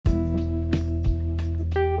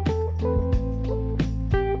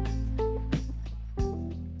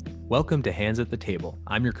Welcome to Hands at the Table.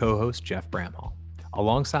 I'm your co-host, Jeff Bramhall.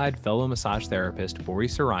 Alongside fellow massage therapist Bori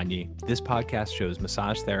Saranyi, this podcast shows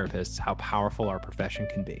massage therapists how powerful our profession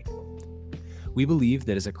can be. We believe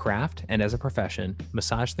that as a craft and as a profession,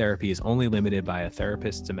 massage therapy is only limited by a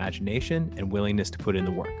therapist's imagination and willingness to put in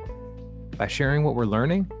the work. By sharing what we're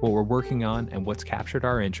learning, what we're working on, and what's captured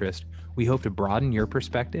our interest, we hope to broaden your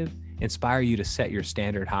perspective, inspire you to set your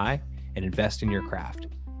standard high, and invest in your craft.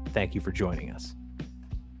 Thank you for joining us.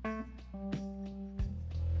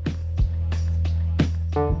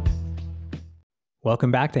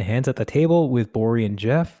 Welcome back to Hands at the Table with Bori and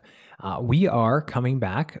Jeff. We are coming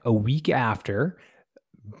back a week after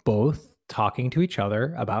both talking to each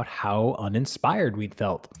other about how uninspired we'd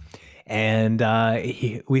felt. And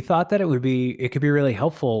we thought that it could be really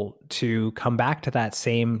helpful to come back to that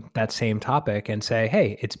same topic and say,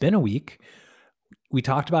 hey, it's been a week. We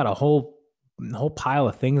talked about a whole pile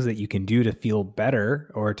of things that you can do to feel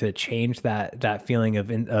better or to change that feeling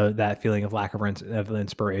of lack of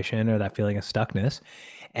inspiration or that feeling of stuckness,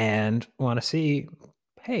 and want to see,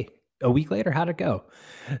 hey, a week later, how'd it go?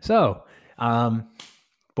 So,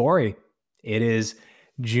 Bori, it is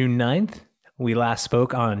June 9th. We last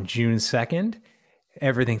spoke on June 2nd.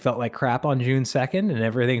 Everything felt like crap on June 2nd, and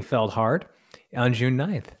everything felt hard on June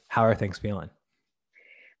 9th. How are things feeling?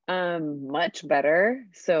 Much better.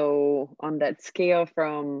 So on that scale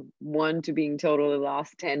from 1 to being totally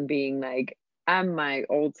lost, 10 being like, I'm my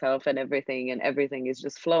old self and everything is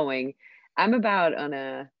just flowing, I'm about on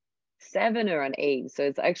a 7 or an 8. So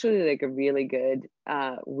it's actually like a really good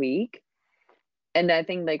week. And I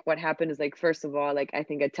think like what happened is like, first of all, like I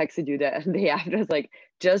think I texted you the day after, I was like,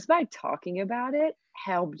 just by talking about it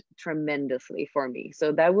helped tremendously for me.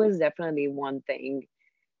 So that was definitely one thing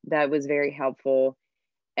that was very helpful.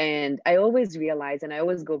 And I always realize, and I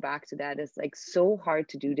always go back to that, it's like so hard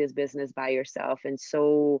to do this business by yourself and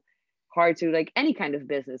so hard to like any kind of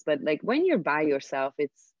business. But like when you're by yourself,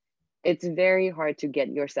 it's very hard to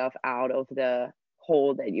get yourself out of the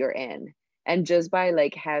hole that you're in. And just by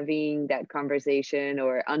like having that conversation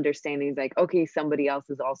or understanding like, okay, somebody else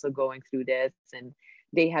is also going through this and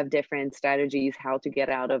they have different strategies how to get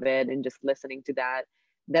out of it, and just listening to that,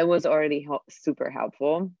 that was already super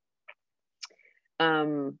helpful.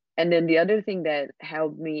 And then the other thing that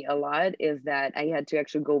helped me a lot is that I had to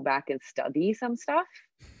actually go back and study some stuff.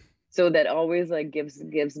 So that always like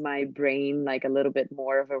gives my brain like a little bit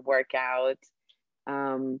more of a workout.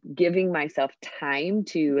 Giving myself time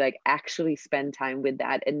to like actually spend time with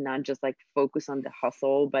that and not just like focus on the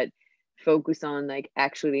hustle, but focus on like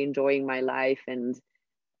actually enjoying my life and,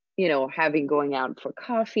 having going out for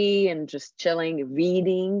coffee and just chilling,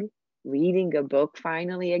 reading a book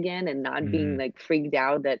finally again, and not being like freaked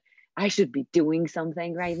out that I should be doing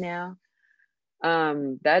something right now.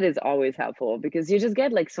 That is always helpful because you just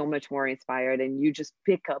get like so much more inspired and you just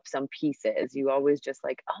pick up some pieces. You always just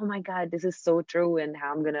like, oh my God, this is so true, and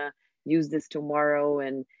how I'm gonna use this tomorrow,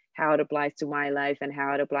 and how it applies to my life, and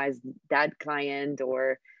how it applies that client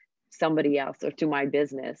or somebody else or to my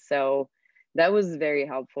business. So that was very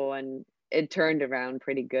helpful, and it turned around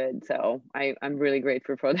pretty good. So I'm really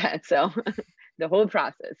grateful for that. So the whole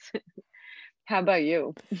process. How about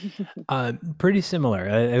you? Pretty similar.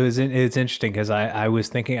 It's interesting because I was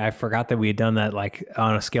thinking, I forgot that we had done that like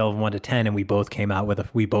on a scale of 1 to 10, and we both came out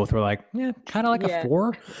with we both were like, yeah, kind of like Yeah. a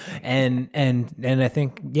 4. And I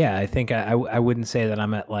think, I wouldn't say that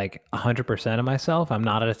I'm at like 100% of myself. I'm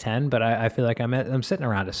not at a 10, but I feel like I'm sitting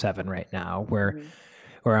around a 7 right now, where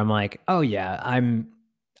Mhm. I'm like, oh yeah,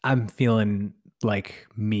 I'm feeling like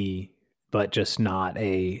me, but just not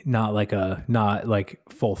like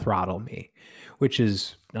full throttle me, which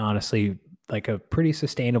is honestly like a pretty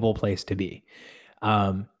sustainable place to be.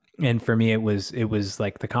 And for me, it was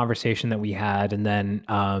like the conversation that we had, and then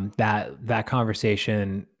that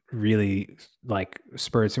conversation really like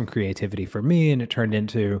spurred some creativity for me, and it turned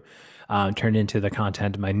into the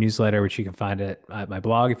content of my newsletter, which you can find at my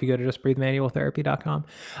blog if you go to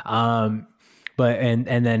justbreathemanualtherapy.com. But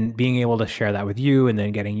and then being able to share that with you, and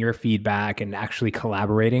then getting your feedback, and actually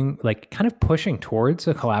collaborating, like kind of pushing towards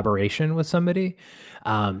a collaboration with somebody,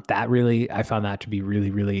 that really, I found that to be really,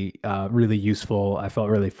 really, really useful. I felt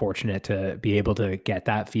really fortunate to be able to get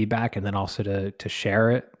that feedback, and then also to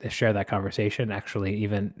share that conversation, actually,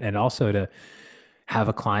 even, and also to have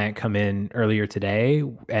a client come in earlier today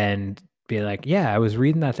and be like, yeah, I was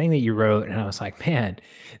reading that thing that you wrote, and I was like, man,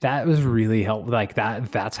 that was really helpful. Like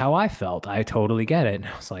that's how I felt. I totally get it. And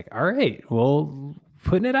I was like, all right, well,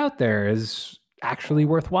 putting it out there is actually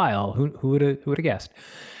worthwhile. Who would have guessed?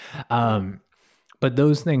 But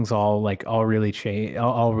those things all really change,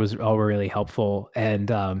 all were really helpful. And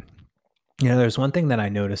There's one thing that I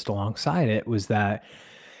noticed alongside it was that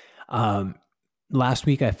um, last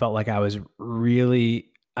week I felt like I was really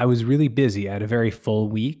busy. I had a very full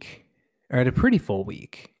week, or I had a pretty full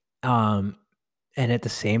week. Um, and at the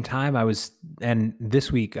same time, and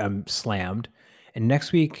this week I'm slammed. And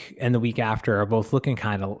next week and the week after are both looking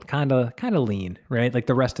kind of lean, right? Like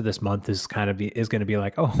the rest of this month is going to be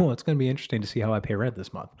like, oh, it's going to be interesting to see how I pay rent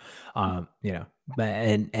this month. You know, but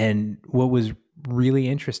and what was really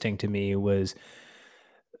interesting to me was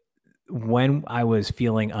when I was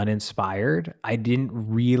feeling uninspired, I didn't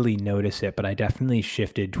really notice it, but I definitely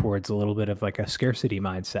shifted towards a little bit of like a scarcity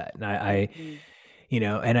mindset. And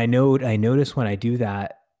Mhm. and I notice when I do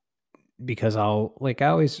that because I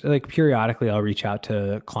always like periodically I'll reach out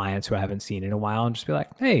to clients who I haven't seen in a while and just be like,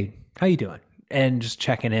 "Hey, how you doing?" And just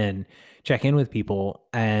check in with people.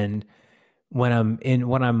 And when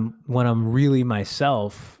I'm really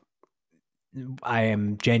myself, I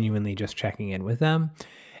am genuinely just checking in with them.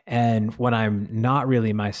 And when I'm not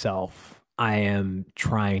really myself, I am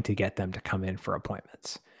trying to get them to come in for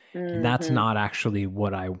appointments. And that's Mhm. not actually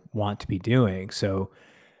what I want to be doing. So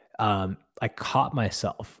I caught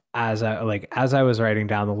myself as I was writing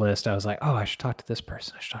down the list. I was like, oh, I should talk to this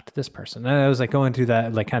person. I should talk to this person. And I was like going through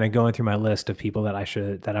that, like kind of going through my list of people that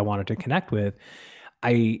I wanted to connect with.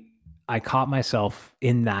 I I caught myself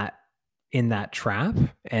in that trap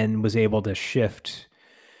and was able to shift.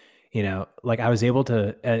 Like I was able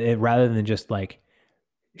to rather than just like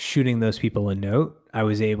shooting those people a note,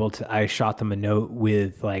 I shot them a note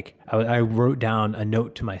with like I wrote down a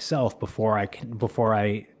note to myself before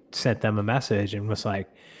I sent them a message and was like,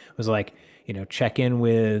 check in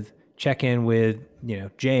with,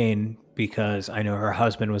 Jane, because I know her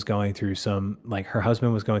husband was going through her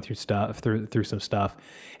husband was going through through some stuff,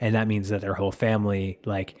 and that means that their whole family,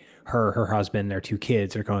 like her husband, their two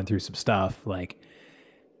kids are going through some stuff. Like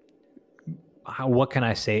what can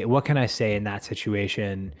I say? What can I say in that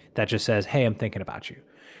situation that just says, "Hey, I'm thinking about you,"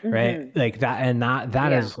 right? Mhm. Like that, and that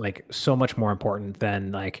Yeah. is like so much more important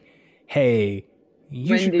than like, "Hey,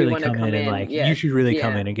 you When should do you really want to come in come and in? like you Yes. should really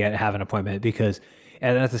come Yeah. in and have an appointment," because,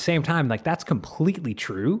 and at the same time, like that's completely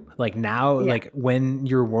true. Like now, Yeah. like when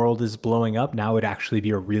your world is blowing up, now would actually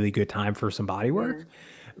be a really good time for some body Yeah. work.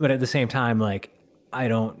 But at the same time, like I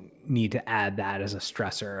don't need to add that as a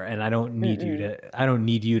stressor, and Mm-mm. I don't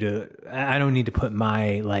need to put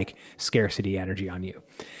my like scarcity energy on you.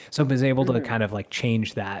 So I was able to Mhm. kind of like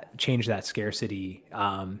change that scarcity.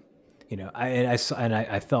 I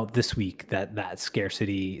felt this week that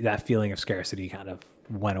that feeling of scarcity kind of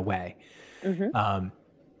went away. Mhm.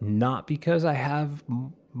 Not because I have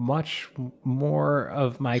much more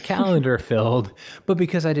of my calendar filled, but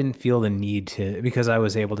because I didn't feel the need to, because I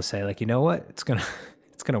was able to say like, you know what, it's gonna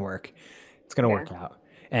work, it's gonna Yeah. work out.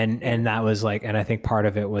 Yeah. And that was like, and I think part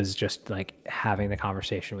of it was just like having the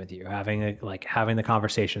conversation with you, having the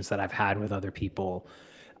conversations that I've had with other people,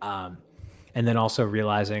 um, and then also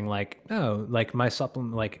realizing like, oh, like my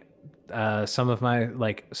supplement, like some of my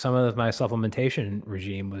supplementation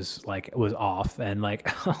regime was off, and like,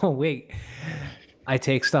 oh wait, I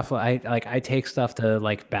take stuff to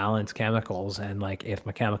like balance chemicals, and like if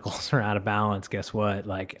my chemicals are out of balance, guess what,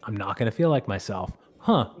 like I'm not going to feel like myself.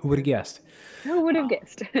 Huh, who would Yeah. have guessed? Who would have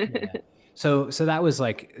guessed? Yeah. So that was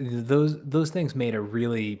like those things made a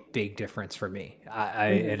really big difference for me.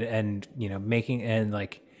 Mhm. And making and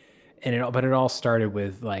like and it but it all started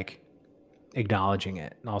with like acknowledging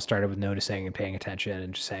it. It all started with noticing and paying attention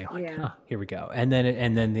and just saying like, Yeah. huh, here we go. And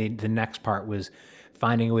then the next part was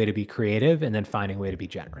finding a way to be creative and then finding a way to be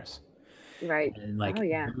generous. Right. And Oh like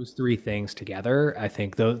yeah. those three things together, I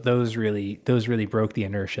think those really broke the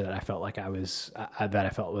inertia that I felt like that I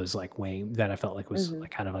felt was like weighing that I felt like was Mhm. like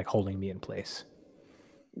kind of like holding me in place.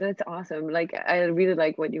 That's awesome. Like I really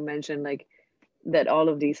like what you mentioned, like that all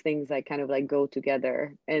of these things like kind of like go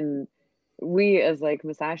together. And we as like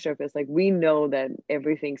massage therapists, like we know that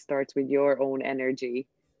everything starts with your own energy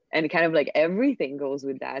and kind of like everything goes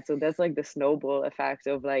with that. So that's like the snowball effect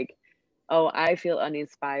of like, oh, I feel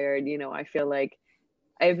uninspired, I feel like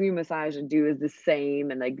every massage I do is the same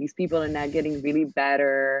and like these people are not getting really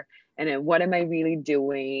better. And then what am I really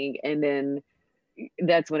doing? And then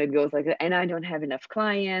that's when it goes like, and I don't have enough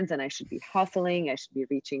clients and I should be hustling, I should be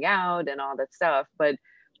reaching out and all that stuff. But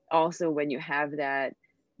also when you have that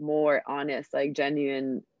more honest, like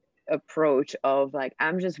genuine approach of like,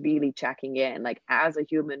 I'm just really checking in, like as a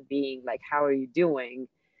human being, like how are you doing?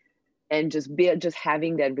 And just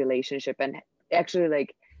having that relationship and actually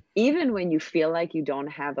like even when you feel like you don't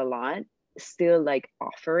have a lot, still like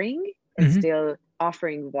offering and Hmm. still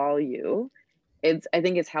offering value. I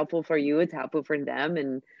think it's helpful for you, it's helpful for them,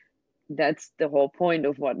 and that's the whole point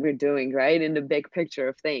of what we're doing, right? In the big picture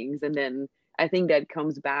of things. And then I think that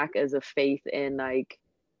comes back as a faith in like,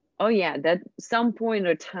 oh yeah, that some point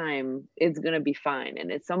of time it's gonna be fine.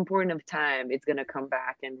 And at some point of time it's gonna come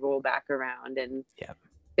back and roll back around and Yeah.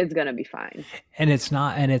 it's gonna be fine. And it's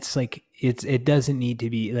not, and it's like, it doesn't need to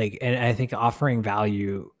be like, and I think offering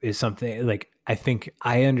value is something like, I think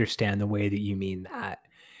I understand the way that you mean that.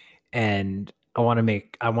 And I want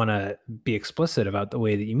to be explicit about the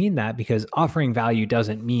way that you mean that, because offering value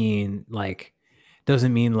doesn't mean like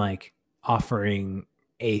offering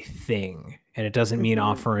a thing. And it doesn't mean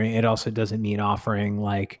offering, it also doesn't mean offering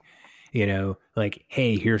like, like,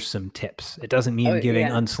 hey, here's some tips. It doesn't mean giving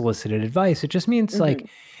unsolicited advice. It just means like,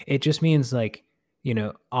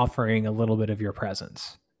 offering a little bit of your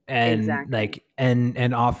presence and like,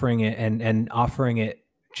 and offering it and offering it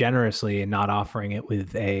generously, and not offering it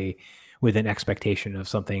with an expectation of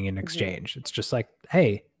something in exchange. It's just like,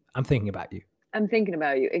 hey, I'm thinking about you. I'm thinking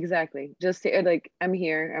about you. Exactly. Just like, I'm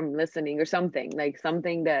here, I'm listening, or something like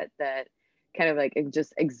something that kind of like it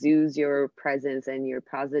just exudes your presence and your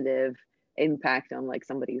positive impact on like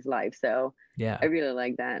somebody's life. So yeah, I really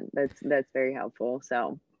like that. That's very helpful.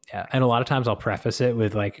 So yeah. And a lot of times I'll preface it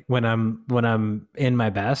with like, when I'm in my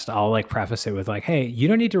best, I'll like preface it with like, hey, you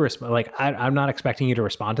don't need to respond. Like, I'm not expecting you to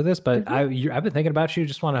respond to this, but I've been thinking about you.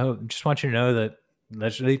 Just want you to know that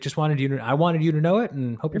I wanted you to know it,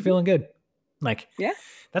 and hope you're feeling good. Like, yeah,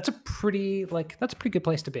 that's a pretty good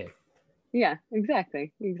place to be. Yeah,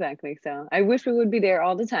 exactly. So I wish we would be there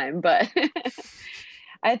all the time, but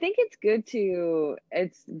I think it's good to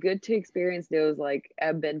experience those like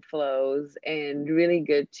ebb and flows, and really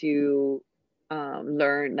good to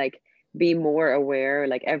learn, like be more aware,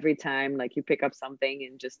 like every time like you pick up something,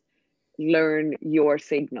 and just learn your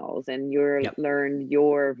signals and learn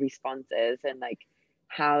your responses, and like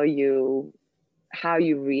how you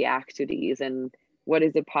react to these, and what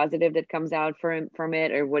is the positive that comes out from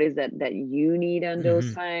it, or what is that you need on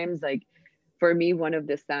those times. Like for me, one of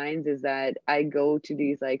the signs is that I go to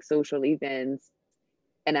these like social events,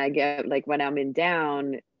 and I get like, when I'm in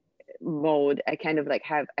down mode, I kind of like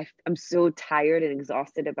I'm so tired and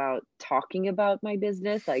exhausted about talking about my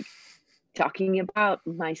business, like talking about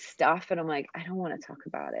my stuff, and I'm like, I don't want to talk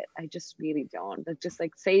about it. I just really don't. But just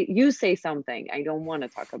like say something. I don't want to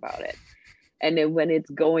talk about it. And then when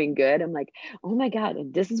it's going good, I'm like, oh my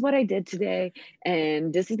God, this is what I did today.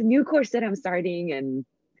 And this is the new course that I'm starting. And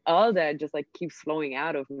all that just like keeps flowing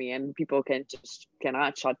out of me, and people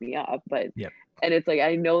cannot shut me up. But, and it's like,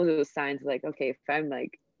 I know those signs, like, okay, if I'm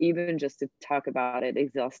like, even just to talk about it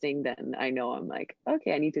exhausting, then I know I'm like,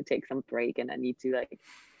 okay, I need to take some break, and I need to like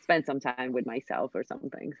spend some time with myself or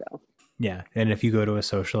something. So yeah. And if you go to a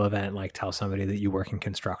social event, like tell somebody that you work in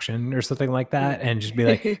construction or something like that, and just be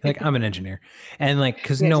like I'm an engineer, and like,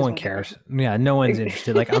 cause no one cares. Yeah. No one's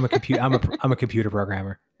interested. Like I'm a computer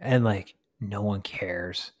programmer, and like no one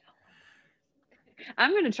cares.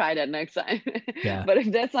 I'm going to try that next time. Yeah. But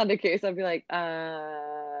if that's not the case, I'll be like,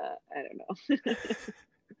 I don't know.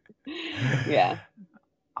 Yeah.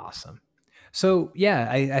 Awesome. So yeah,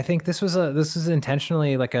 I think this is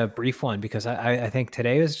intentionally like a brief one, because I think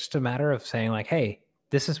today was just a matter of saying like, hey,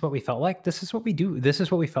 this is what we felt like. This is what we do. This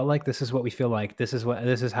is what we felt like. This is what we feel like. This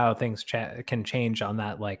is how things can change on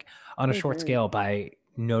that, like on a short scale, by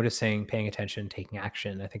noticing, paying attention, taking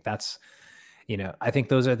action. I think that's, I think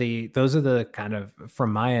those are the kind of,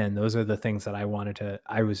 from my end, those are the things that I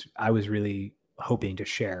was really hoping to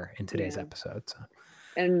share in today's episode. So.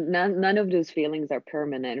 And none of those feelings are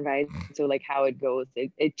permanent, right? So like how it goes,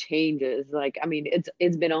 it changes. Like, I mean,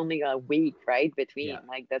 it's been only a week, right? Between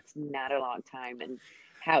like, that's not a long time, and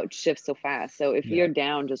how it shifts so fast. So if you're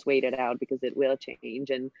down, just wait it out, because it will change.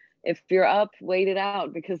 And if you're up, wait it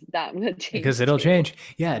out, because that will change. Because it'll change.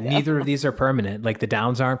 Yeah. Neither of these are permanent. Like the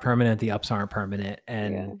downs aren't permanent. The ups aren't permanent.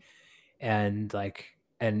 And like,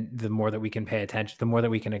 and the more that we can pay attention, the more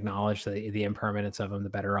that we can acknowledge the impermanence of them, the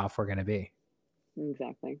better off we're going to be.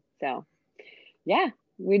 Exactly. So yeah,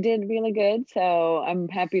 we did really good. So I'm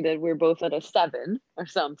happy that we're both at a 7 or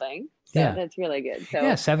something. So that's really good. So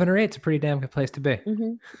yeah, 7 or 8 is a pretty damn good place to be.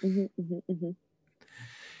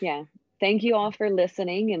 Yeah. Thank you all for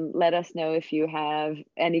listening, and let us know if you have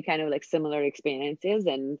any kind of like similar experiences,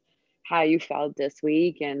 and how you felt this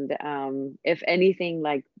week. And if anything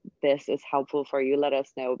like this is helpful for you, let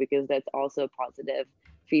us know, because that's also positive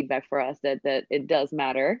feedback for us that it does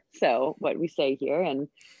matter. So what we say here, and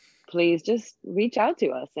please just reach out to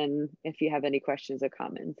us, and if you have any questions or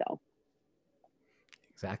comments. So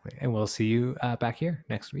exactly. And we'll see you back here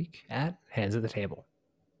next week at Hands at the Table.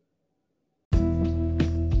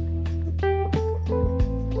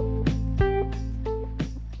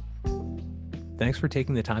 Thanks for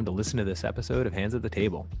taking the time to listen to this episode of Hands at the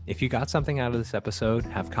Table. If you got something out of this episode,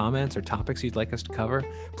 have comments or topics you'd like us to cover,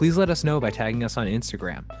 please let us know by tagging us on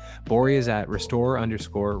Instagram. Bori is at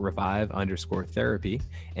restore_revive_therapy,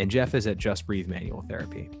 and Jeff is at Just Breathe Manual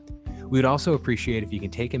Therapy. We would also appreciate if you can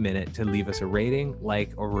take a minute to leave us a rating,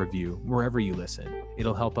 like, or review wherever you listen.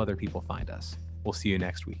 It'll help other people find us. We'll see you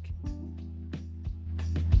next week.